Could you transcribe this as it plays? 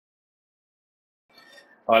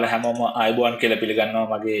ඔයාලා හැමෝම ආයුබෝවන් කියලා පිළිගන්නවා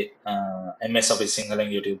මගේ MS Office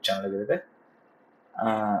සිංහලෙන් YouTube channel එකට.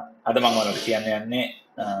 අද මම ඔයාලට කියන්න යන්නේ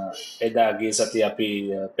එදා ගිය සතියේ අපි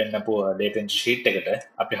පෙන්නපු data entry sheet එකට,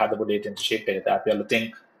 අපි හදපු data entry sheet එකට අපි අලුතෙන්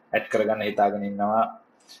add කරගන්න හිතාගෙන ඉන්නවා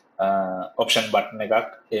option button එකක්,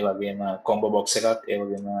 ඒ වගේම combo box එකක්, ඒ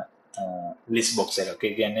වගේම list box එකක්.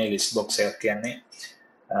 ඒ කියන්නේ list box එකක් කියන්නේ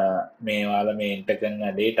මේ ඔයාලා මේ enter කරන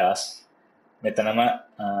datas මෙතනම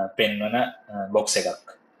පෙන්වන box එකක්.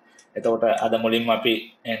 එතකොට අද මුලින්ම අපි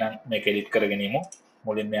එහෙනම් මේක edit කරගෙන ඉමු.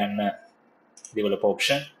 මුලින්ම යන්න develop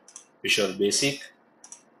option, visual basic,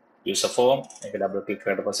 user form එක double click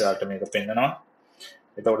කරලා පස්සේ ඔයාලට මේක පෙන්නනවා.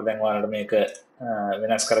 එතකොට දැන් ඔයාලට මේක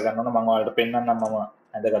වෙනස් කරගන්න ඕන. මම ඔයාලට පෙන්නන්නම් මම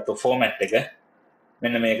අදගත්තු format එක.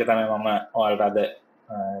 මෙන්න මේක තමයි මම ඔයාලට අද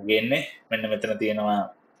ගේන්නේ. මෙන්න මෙතන තියෙනවා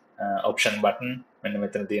option button, මෙන්න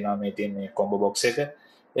මෙතන තියෙනවා මේ තියෙන combo box එක.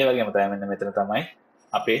 ඒ වගේම තමයි මෙන්න මෙතන තමයි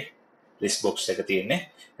අපේ list box එක තියෙන්නේ.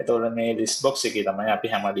 එතකොට මේ list box එකේ තමයි අපි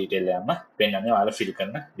හැම detail එකක්ම පෙන්වන්නේ, ඔයාලා fill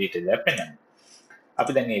කරන detail එක පෙන්වන්නේ.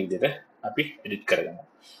 අපි දැන් මේ විදිහට අපි edit කරගමු.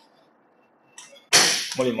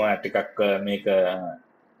 මුලින්ම ඔයාලා ටිකක් මේක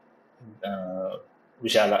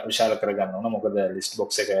විශාල කරගන්න ඕන. මොකද list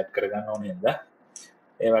box එක add කරගන්න ඕනේ නේද?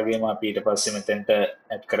 ඒ වගේම අපි ඊට පස්සේ මෙතෙන්ට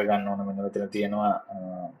add කරගන්න ඕන. මෙන්න මෙතන තියෙනවා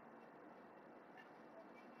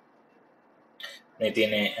මේ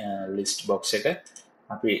තියෙන list box එක.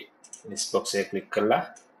 අපි list box එක ක්ලික් කරලා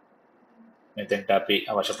මෙතෙන්ට අපි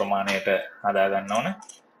අවශ්‍ය ප්‍රමාණයට හදා ගන්න ඕන.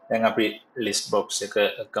 දැන් අපි list box එක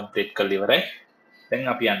complete කරලා ඉවරයි. දැන්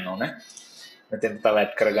අපි යන්න ඕන මෙතෙන්ට තව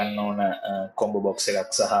add කරගන්න ඕන combo box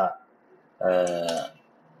එකක් සහ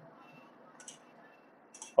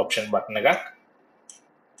option button එකක්.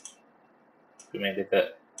 අපි මේ දෙක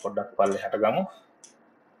පොඩ්ඩක් පල්ලෙහාට ගමු.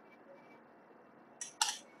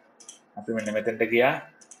 අපි මෙන්න මෙතෙන්ට ගියා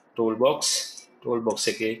toolbox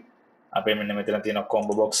එකේ අපේ මෙන්න මෙතන තියෙන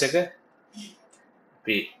combo box එක.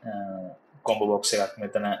 අපි combo box එකක්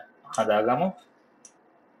මෙතන හදාගමු.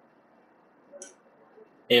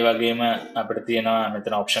 ඒ වගේම අපිට තියෙනවා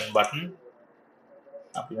මෙතන option button.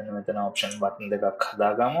 අපි මෙන්න මෙතන option button දෙකක්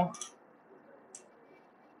හදාගමු.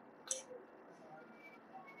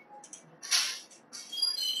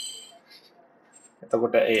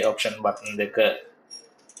 එතකොට ඒ option button දෙක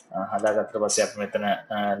හදාගත්තට පස්සේ අපි මෙතන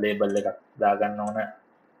label එකක් දාගන්න ඕන.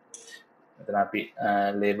 මෙතන අපි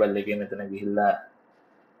label එකේ මෙතන ගිහිල්ලා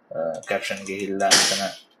caption ගිහිල්ලා මෙතන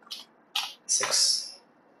 6.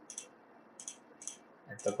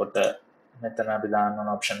 එතකොට මෙතන අපි දාන්න ඕන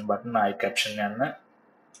option button I caption යන්න.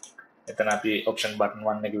 මෙතන අපි option button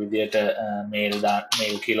 1 එක විදියට mail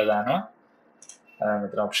කියලා දානවා.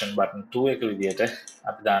 මෙතන option button 2 එක විදියට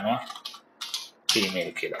අපි දානවා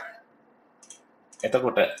email කියලා.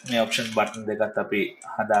 එතකොට මේ option button දෙකත් අපි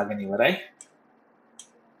හදාගෙන ඉවරයි.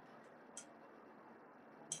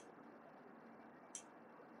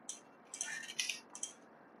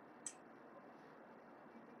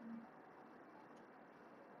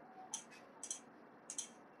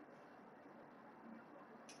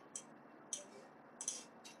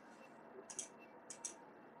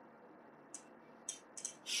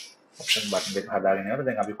 option button දෙක හදාගෙන ඉවරයි.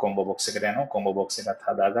 දැන් අපි combo box එකට යනවා. combo box එකත්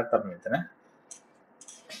හදාගත්තා අපි මෙතන.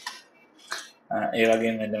 ඒ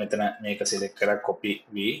වගේම මෙතන මේක select කරලා copy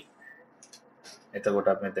v. එතකොට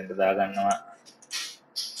අපි මෙතෙන්ට දාගන්නවා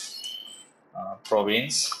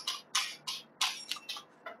province.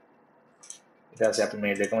 ඊට පස්සේ අපි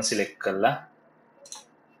මේ දෙකම select කරලා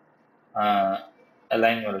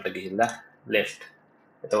align වලට ගිහිල්ලා left.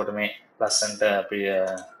 එතකොට මේ ලස්සන්ට අපි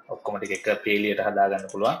ඔක්කොම ටික එක පේලියට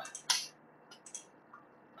හදාගන්න පුළුවන්.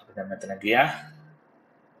 අපි දැන් මෙතන ගියා.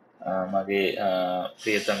 මගේ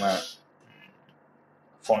ප්‍රියතම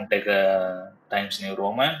font එක Times New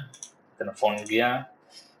Roman. එතන font ගියා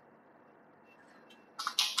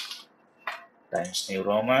Times New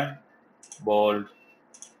Roman bold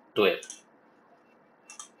 12.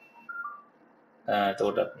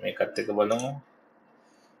 එතකොට අපි මේකත් එක බලමු.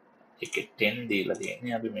 එකේ 10 දීලා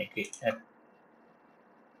තියෙන්නේ. අපි මේකේ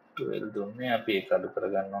 12 දුන්නේ. අපි ඒක අඩු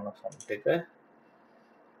කරගන්න ඕන font එක.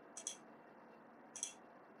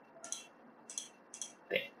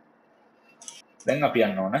 දැන් අපි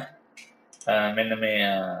යන්න ඕන මෙන්න මේ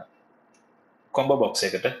combo box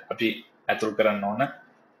එකට අපි ඇතුල් කරන්න ඕන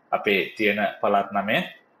අපේ තියෙන පළාත් නමය.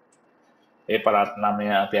 ඒ පළාත් නමය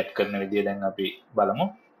අපි ඇඩ් කරන විදිය දැන් අපි බලමු.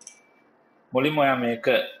 මුලින්ම ඔයා මේක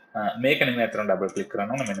නෙමෙයි අතන ඩබල් ක්ලික් කරන්න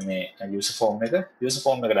ඕන. මෙන්න මේ user form එක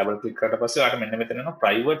ඩබල් ක්ලික් කරලා පස්සේ ඔයාලට මෙන්න මෙතන එනවා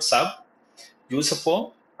private sub user form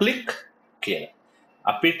click කියලා.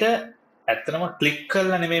 අපිට ඇත්තටම ක්ලික්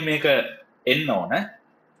කරලා නෙමෙයි මේක එන්න ඕන.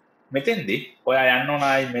 මෙතෙන්දී ඔයා යන්න ඕන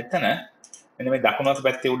ආයි මෙතන මෙන්න මේ දකුණු අත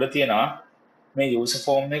පැත්තේ උඩ තියෙනවා මේ user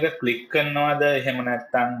form එක ක්ලික් කරනවද එහෙම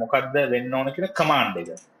නැත්නම් මොකද්ද වෙන්න ඕන කියලා command එක.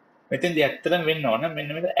 මෙතෙන්දී ඇත්තටම වෙන්න ඕන මෙන්න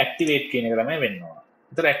මේක activate කියන එක තමයි වෙන්න ඕන.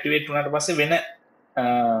 ඒතර activate වුණාට පස්සේ වෙන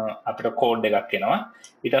අපිට කෝඩ් එකක් එනවා.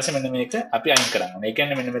 ඊට පස්සේ මෙන්න මේක අපි අයින් කරන්න ඕනේ. ඒ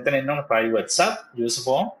කියන්නේ මෙන්න මෙතන එන්න ඕන private sub user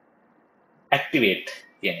form activate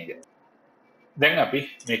කියන එක. දැන් අපි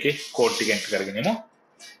මේකේ කෝඩ් ටික එන්ටර් කරගෙන යමු.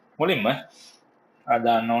 මුලින්ම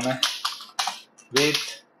දාන්න ඕන with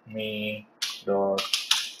me dot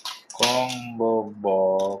combo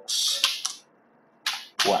box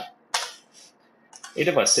 1.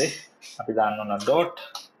 ඊට පස්සේ අපි දාන්න ඕන dot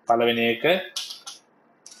පළවෙනි එක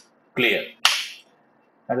clear.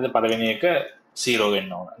 හරිද? පළවෙනි එක 0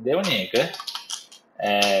 වෙන්න ඕන. දෙවෙනි එක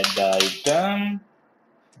add item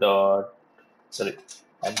dot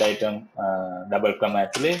add item double comma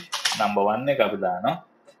ඇතුලේ number 1 එක අපි දානවා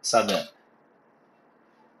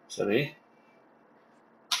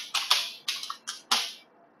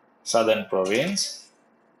southern province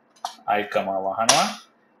I comma වහනවා.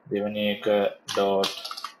 දෙවෙනි එක dot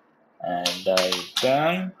add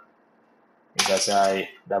item ඊට පස්සේ I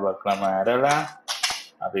double comma ඇරලා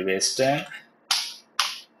අපි western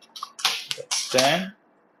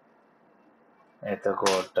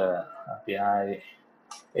එතකොට අපි ආයි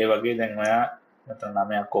ඒ වගේ දැන් ඔයා මෙතන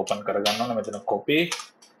 9ක් ඕපන් කරගන්න ඕන. මෙතන copy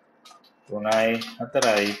 3යි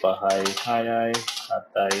 4යි 5යි 6යි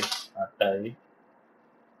 7යි 8යි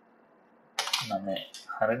 9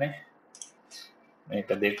 හරිනේ. මේක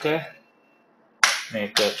 2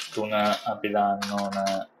 මේක 3 අපි දාන්න ඕන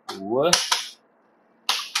ඌව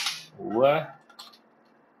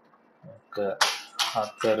මේක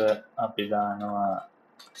 4 අපි දානවා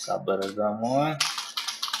සබරගමුව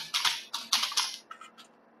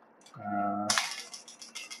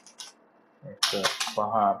එක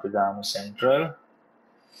 5 අපි දාමු සෙන්ට්‍රල්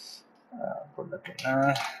පොඩ්ඩක්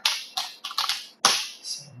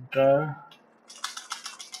සෙන්ට්‍රල්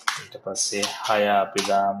ඊට පස්සේ 6 අපි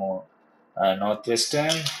දාමු north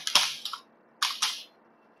western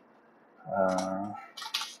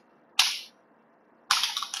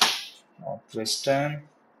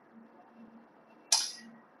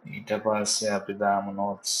ඊට පස්සේ අපි දාමු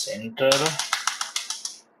north center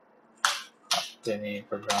Then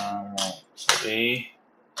දාමු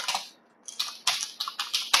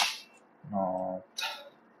north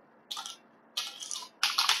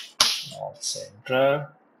central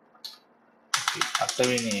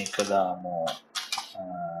අටවෙනි එක දාමු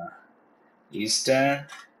eastern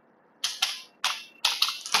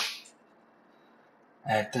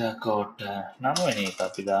එතකොට නවවෙනි එක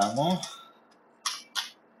අපි දාමු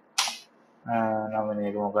නවවෙනි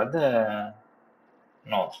එක මොකද්ද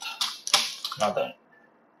northern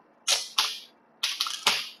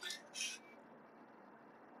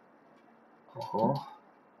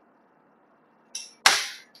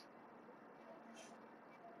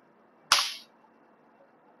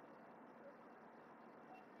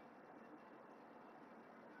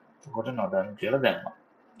කොට northern කියලා දැම්මා.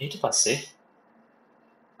 ඊට පස්සේ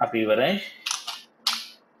අපි ඉවරයි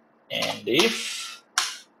and if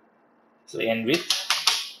end with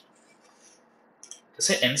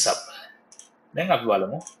ends up. දැන් අපි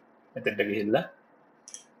බලමු මෙතෙන්ට ගිහිල්ලා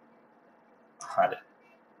හරි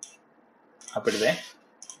අපිට දැන්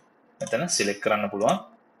මෙතන සිලෙක්ට් කරන්න පුළුවන්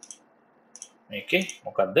මේකේ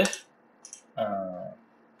මොකද්ද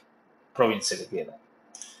ප්‍රොවින්ස් එක කියලා.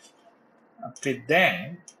 අපි දැන්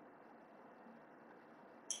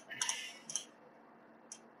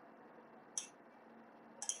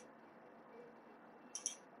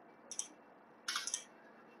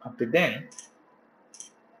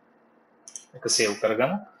එක සේව්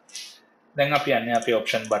කරගමු. දැන් අපි යන්නේ අපේ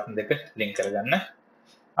ඔප්ෂන් බටන් දෙක ලින්ක් කරගන්න.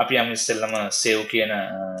 අපි යමු ඉස්සෙල්ලම සේව් කියන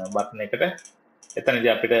බටන් එකට.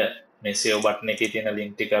 එතනදී අපිට මේ සේව් බටන් එකේ තියෙන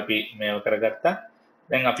ලින්ක් ටික අපි මේව කරගත්තා.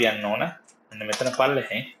 දැන් අපි යන්න ඕන මෙන්න මෙතන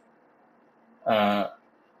පල්ලෙහෙන්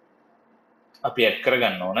අපි ඇඩ්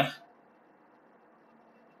කරගන්න ඕන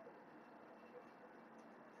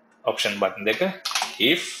ඔප්ෂන් බටන් දෙක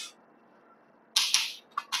if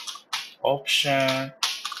option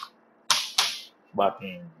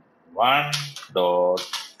button 1 dot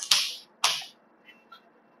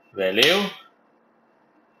value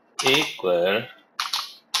equal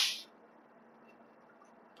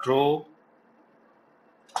true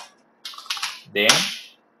then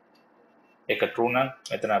එක true නම්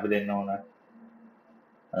මෙතන අපි දෙන්න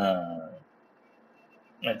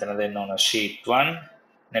ඕන sheet 1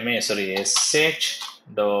 නෙමෙයි sh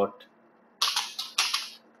dot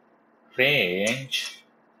range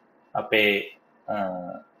අපේ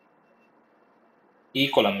e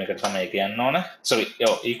column එකට තමයි කියන්න ඕන e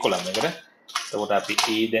column එකට. එතකොට අපි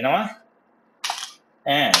e දෙනවා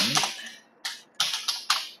and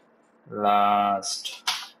last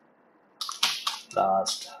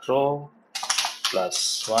row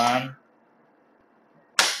plus 1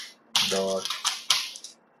 dot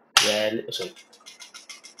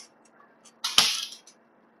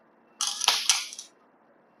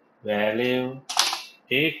value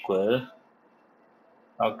equal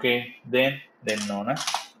okay then ඕන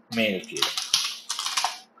mail කියලා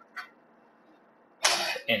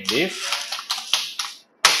and if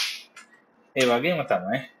ඒ වගේම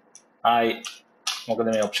තමයි ආයි මොකද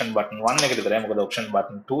මේ option button 1 එක විතරයි මොකද option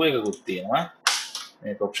button 2 එකකුත් තියෙනවා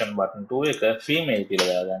මේක option button 2 එක female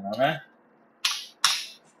කියලා දාගන්න ඕන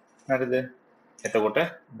හරිද එතකොට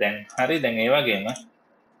දැන් හරි දැන් ඒ වගේම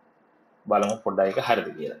බලමු පොඩ්ඩක් එක හරිද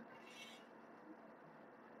කියලා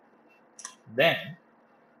දැන්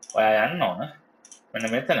ඔයා යන්න ඕන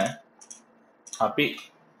මෙන්න මෙතන අපි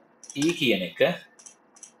e කියන එක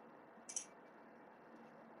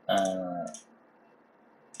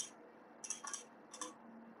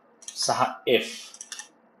සහ f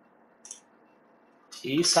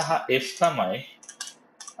e සහ f තමයි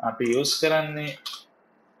අපි use කරන්නේ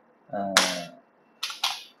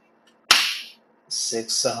sex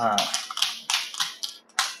සහ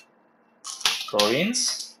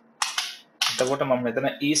province එතකොට මම මෙතන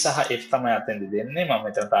e සහ f තමයි අතෙන්දි දෙන්නේ මම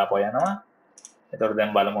මෙතන තාපෝ යනවා එතකොට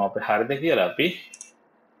දැන් බලමු අපි හරිද කියලා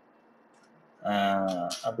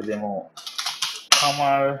අපි දෙමු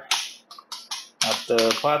Kamal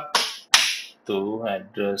අතපත් to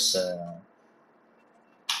address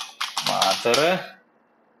Matara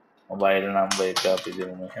mobile number එක අපි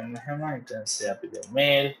දෙමු මෙහෙම ඊට පස්සේ අපි දෙමු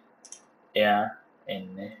mail එයා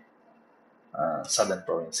එන්නේ southern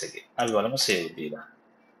province එකේ අපි බලමු save දීලා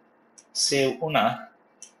save වුණා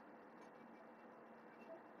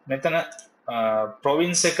මෙතන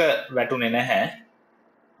province එක වැටුනේ නැහැ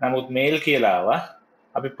නමුත් mail කියලා ආවා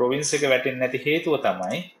අපි province එක වැටෙන්නේ නැති හේතුව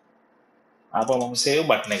තමයි ආපහු මම save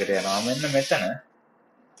button එකට යනවා මෙන්න මෙතන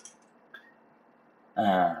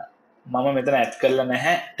මම මෙතන ඇඩ් කරලා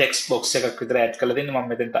නැහැ ටෙක්ස්ට් බොක්ස් එකක් විතර ඇඩ් කරලා දෙන්න මම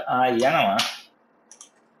මෙතනට ආයි යනවා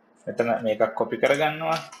මෙතන මේකක් කොපි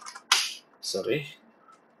කරගන්නවා sorry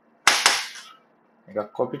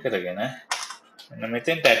එකක් කොපි කරගෙන මෙන්න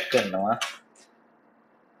මෙතෙන්ට ඇඩ් කරනවා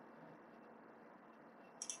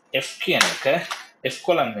F කියන එක F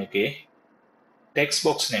column එකේ text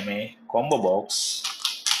box නෙමෙයි combo box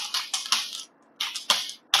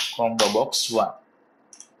 1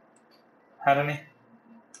 හරිනේ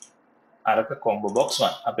අරක combo box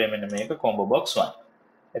 1 අපේ මෙන්න මේක combo box 1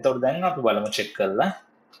 එතකොට දැන් අපි බලමු check කරලා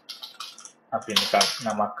අපි නිකන්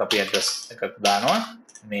නමක් අපි address එකක් දානවා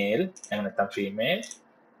male එහෙම නැත්නම් female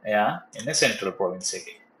එයා ඉන්නේ central province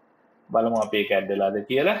එකේ බලමු අපි ඒක add වෙලාද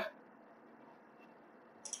කියලා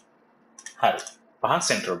හරි පහන්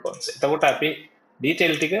central province එතකොට අපි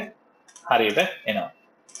detail ටික හරියට එනවා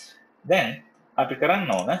දැන් අපි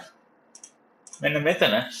කරන්න ඕන මෙන්න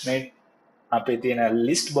මෙතන මේ අපේ තියෙන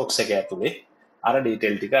list box එක ඇතුලේ අර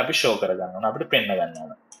detail ටික අපි show කරගන්න ඕන අපිට පෙන්න ගන්න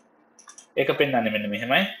ඕන ඒක පෙන්නන්නේ මෙන්න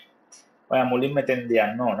මෙහෙමයි ඔයා මුලින්ම මෙතෙන්දී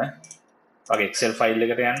යන්න ඕන වගේ excel file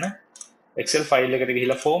එකට යන්න excel file එකට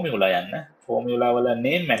ගිහිල්ලා formula යන්න formula වල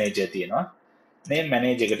name manager තියෙනවා name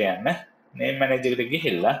manager එකට යන්න name manager එකට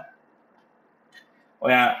ගිහිල්ලා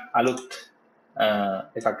ඔයා අලුත්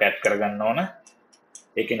එකක් add කරගන්න ඕන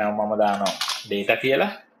ඒකේ නම මම දානවා data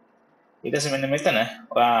කියලා ඊට පස්සේ මෙන්න මෙතන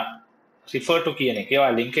ඔයා refer to කියන එකේ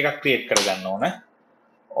ඔයා link එකක් create කරගන්න ඕන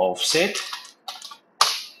offset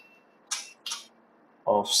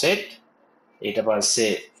ඊට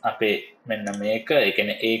පස්සේ අපේ මෙන්න මේක ඒ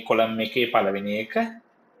කියන්නේ A column එකේ පළවෙනි එක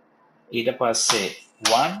ඊට පස්සේ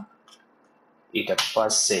 1 ඊට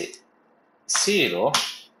පස්සේ 0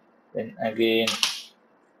 then again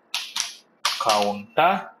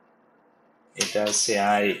counter ඊට පස්සේ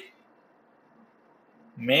ආයි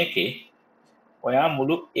මේකේ ඔයා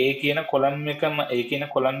මුළු A කියන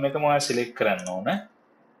column එකම ඔයා select කරන්න ඕන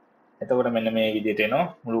එතකොට මෙන්න මේ විදිහට එනවා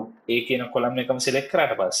මුළු A කියන column එකම select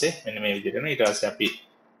කරාට පස්සේ මෙන්න මේ විදිහට එනවා ඊට පස්සේ අපි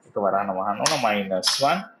එක වරහන වහන්න ඕන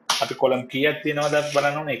 -1 අපි column කීයක් තියෙනවද අපි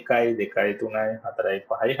බලන්න ඕන 1 2 3 4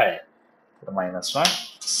 5 6 එතකොට -1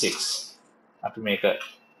 6 අපි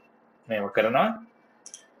මේව කරනවා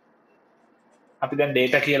අපි දැන්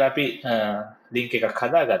data කියලා අපි link එකක්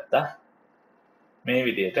හදාගත්තා මේ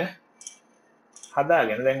විදිහට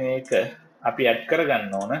හදාගෙන දැන් ඒක අපි add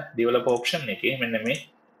කරගන්න ඕන developer option එකේ මෙන්න මේ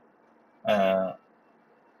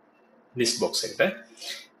list box එකට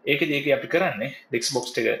ඒකදී අපි කරන්නේ list box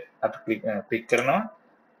එක අපි click කරනවා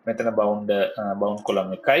මෙතන bound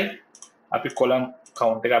column එකයි අපි column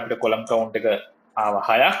count එක අපිට column count එක ආව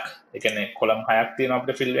 6ක් ඒ කියන්නේ column 6ක් තියෙනවා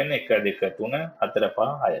අපිට fill වෙන්න 1 2 3 4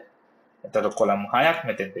 5 6 එතකොට column 6ක්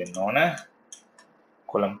මෙතෙන් දෙන්න ඕන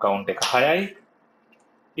කොලම් කවුන්ට් එක 6යි.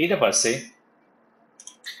 ඊට පස්සේ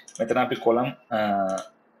මෙතන අපි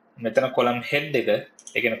මෙතන කොලම් හෙඩ් එක,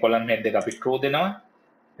 ඒ කියන්නේ කොලම් හෙඩ් එක අපි true දෙනවා.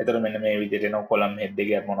 එතකොට මෙන්න මේ විදිහට එනවා කොලම් හෙඩ්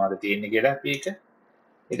එකේ මොනවද තියෙන්නේ කියලා අපි ඒක.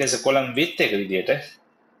 ඊට පස්සේ කොලම් width එක විදිහට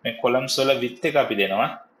මේ කොලම්ස් වල width එක අපි දෙනවා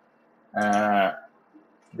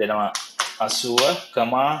 80,90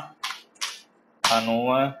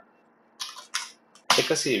 120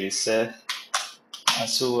 80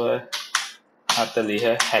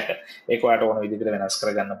 40 60. ඒක ඔයාලට ඕන විදිහට වෙනස්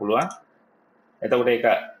කරගන්න පුළුවන්. එතකොට ඒක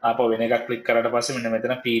ආපහු වෙන එකක් ක්ලික් කරාට පස්සේ මෙන්න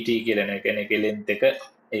මෙතන PT කියලා එනවා. ඒ කියන්නේ ඒකේ length එක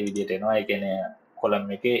ඒ විදිහට එනවා. ඒ කියන්නේ කොලම්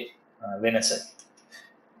එකේ වෙනස.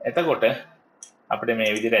 එතකොට අපිට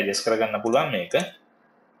මේ විදිහට ඇඩ්ජස්ට් කරගන්න පුළුවන් මේක.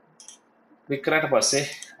 ක්ලික් කරාට පස්සේ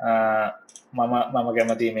මම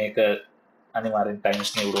කැමති මේක අනිවාර්යෙන් Times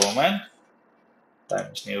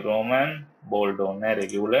New Roman bold ඕනේ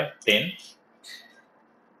regular 10.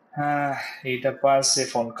 ඊට පස්සේ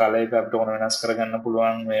ෆොන්ට් කලර් එක අපිට ඕන වෙනස් කරගන්න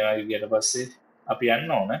පුළුවන්. මේ වගේ ගියට පස්සේ අපි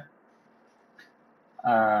යන්න ඕන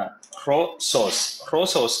raw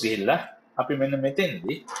source ගිහිල්ලා අපි මෙන්න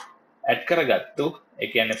මෙතෙන්දී ඇඩ් කරගත්තු, ඒ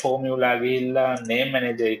කියන්නේ ෆෝමියුලා ගිහිල්ලා name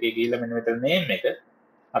manager එකේ ගිහිල්ලා මෙන්න මෙතන name එක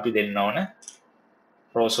අපි දෙන්න ඕන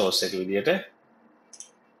raw source එක විදියට.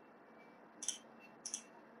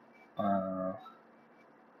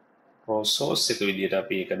 raw source එක විදියට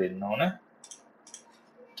අපි ඒක දෙන්න ඕන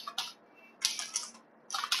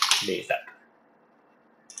data.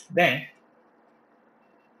 දැන්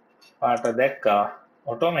පාට දැක්කා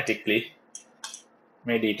automatically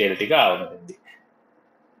මේ detail ටික ආවමෙන්දී.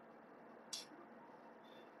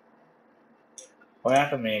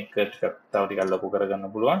 ඔයාට මේක ටිකක් තව ටිකක් ලොකු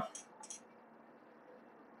කරගන්න පුළුවන්.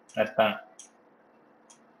 නැත්නම්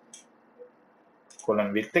කොලම්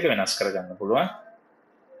width එක වෙනස් කරගන්න පුළුවන්.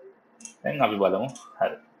 දැන් අපි බලමු.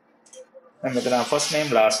 හරි. දැන් මෙතන first name,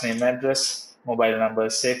 last name, address, mobile number,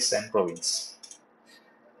 sex and province.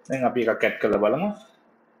 දැන් අපි එකක් ඇඩ් කරලා බලමු.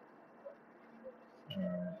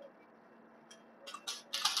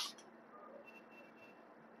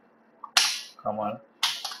 කමල්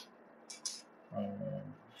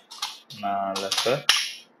නාලක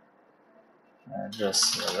address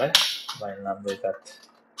වල mobile number එකත්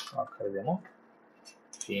මාක් කරගමු.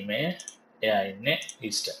 female, එයා ඉන්නේ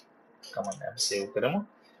eastern. කමල් අපි save කරමු.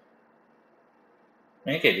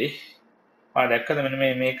 මේකෙදි දැක්කද මෙන්න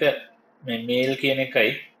මේක මේ මේල් කියන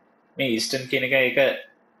එකයි මේ ඊස්ටර්න් කියන එකයි ඒක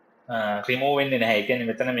රිමූව් වෙන්නේ නැහැ. ඒ කියන්නේ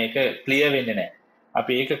මෙතන මේක ක්ලියර් වෙන්නේ නැහැ.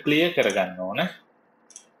 අපි ඒක ක්ලියර් කරගන්න ඕන.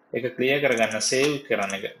 ඒක ක්ලියර් කරගන්න සේව්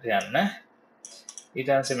කරන්න යන්න. ඊට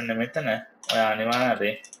පස්සේ මෙන්න මෙතන ඔයා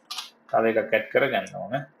අනිවාර්යයෙන් තව එකක් ඇඩ් කරගන්න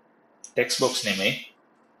ඕන. ටෙක්ස්ට් බොක්ස් නෙමෙයි.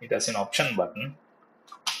 ඊට පස්සේ option button.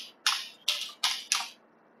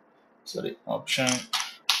 option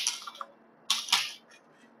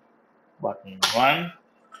button 1.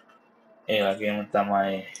 ඒ වගේම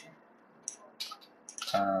තමයි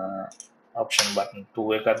option button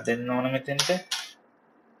 2 එකක් දෙන්න ඕන මෙතෙන්ට.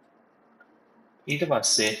 ඊට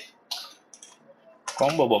පස්සේ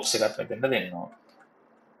combo box එකක් මෙතෙන්ට දෙන්න ඕන.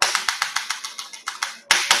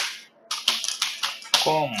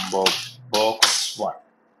 combo box 1.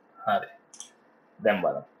 හරි. දැන්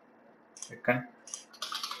බලමු. එකනේ.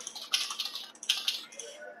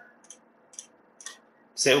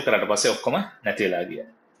 සේව් කරාට පස්සේ ඔක්කොම නැති වෙලා ගියා.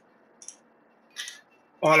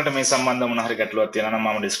 ඔයාලට මේ සම්බන්ධව මොන හරි ගැටලුවක් තියෙනවා නම්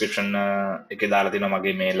මම description එකේ දාලා තියෙනවා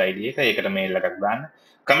මගේ mail ID එක. ඒකට mail එකක් දාන්න.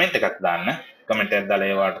 comment එකක් දාන්න. comment එකක් දාලා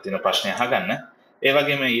ඒවට තියෙන ප්‍රශ්න අහගන්න. ඒ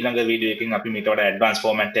වගේම ඊළඟ වීඩියෝ එකකින් අපි මීට වඩා advanced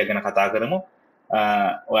format එක ගැන කතා කරමු.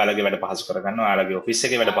 ඔයාලගේ වැඩ පහසු කරගන්න, ඔයාලගේ office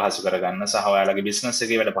එකේ වැඩ පහසු කරගන්න සහ ඔයාලගේ business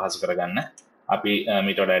එකේ වැඩ පහසු කරගන්න අපි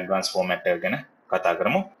මීට වඩා advanced format එක ගැන කතා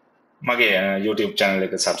කරමු. මගේ YouTube channel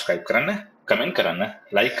එක subscribe කරන්න, comment කරන්න,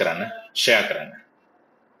 like කරන්න, share කරන්න.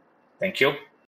 Thank you.